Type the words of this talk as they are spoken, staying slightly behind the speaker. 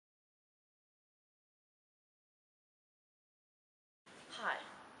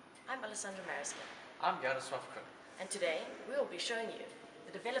Alessandra Maraschin. I'm Jaroslaw. And today we will be showing you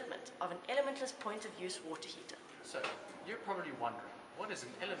the development of an elementless point-of-use water heater. So, you're probably wondering, what is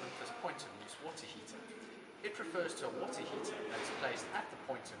an elementless point-of-use water heater? It refers to a water heater that is placed at the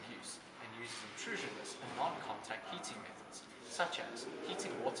point of use and uses intrusionless and non-contact heating methods, such as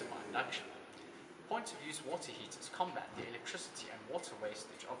heating water by induction. Point-of-use water heaters combat the electricity and water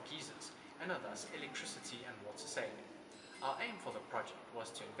wastage of geysers and are thus electricity and water saving. Our aim for the project was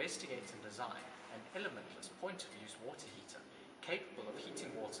to investigate and design an elementless point-of-use water heater capable of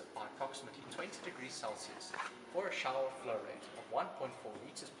heating water by approximately 20 degrees Celsius for a shower flow rate of 1.4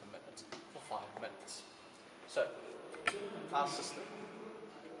 liters per minute for 5 minutes. So, our system.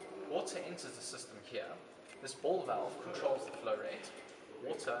 Water enters the system here. This ball valve controls the flow rate.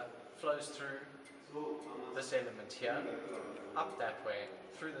 Water flows through this element here, up that way,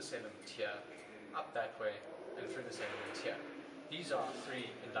 through this element here, up that way, and through this element here. These are 3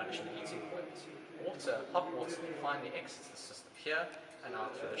 induction heating points. Hot water then finally exits the system here and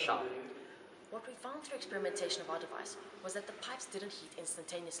out through the shower. What we found through experimentation of our device was that the pipes didn't heat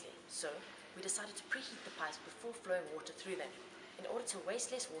instantaneously, so we decided to preheat the pipes before flowing water through them in order to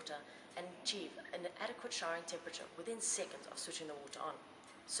waste less water and achieve an adequate showering temperature within seconds of switching the water on.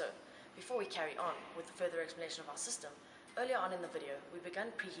 So, before we carry on with the further explanation of our system, earlier on in the video we began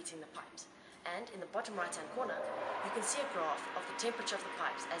preheating the pipes, and in the bottom right hand corner you can see a graph of the temperature of the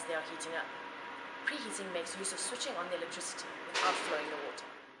pipes as they are heating up. Preheating makes use of switching on the electricity without flowing the water.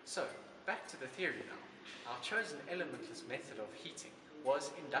 So, back to the theory now. Our chosen elementless method of heating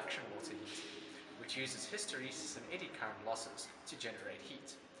was induction water heating, which uses hysteresis and eddy current losses to generate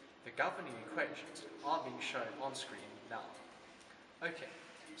heat. The governing equations are being shown on screen now. Okay,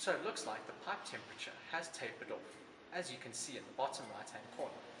 so it looks like the pipe temperature has tapered off, as you can see in the bottom right hand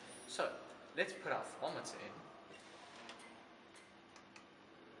corner. So, let's put our thermometer in.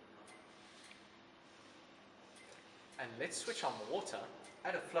 And let's switch on the water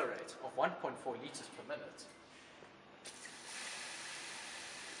at a flow rate of 1.4 liters per minute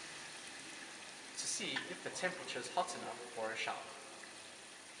to see if the temperature is hot enough for a shower.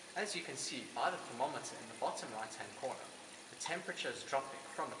 As you can see by the thermometer in the bottom right hand corner, the temperature is dropping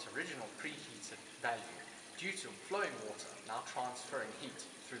from its original preheated value due to flowing water now transferring heat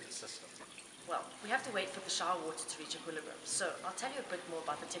through the system. Well, we have to wait for the shower water to reach equilibrium, so I'll tell you a bit more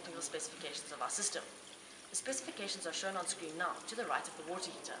about the technical specifications of our system. The specifications are shown on screen now, to the right of the water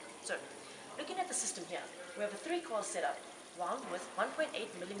heater. So, looking at the system here, we have a 3-coil setup, wound with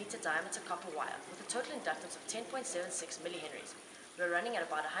 1.8mm diameter copper wire with a total inductance of 10.76 millihenries. We are running at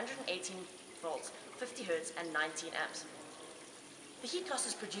about 118 volts, 50 Hz and 19 amps. The heat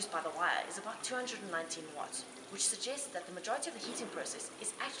losses produced by the wire is about 219 watts, which suggests that the majority of the heating process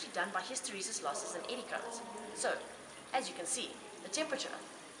is actually done by hysteresis losses and eddy currents. So, as you can see, the temperature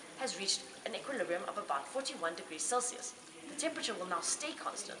has reached an equilibrium of about 41 degrees Celsius. The temperature will now stay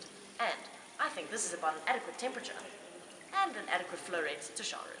constant, and I think this is about an adequate temperature and an adequate flow rate to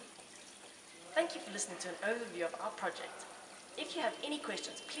shower in. Thank you for listening to an overview of our project. If you have any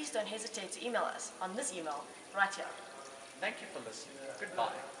questions, please don't hesitate to email us on this email right here. Thank you for listening.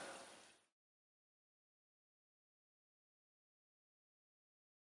 Goodbye.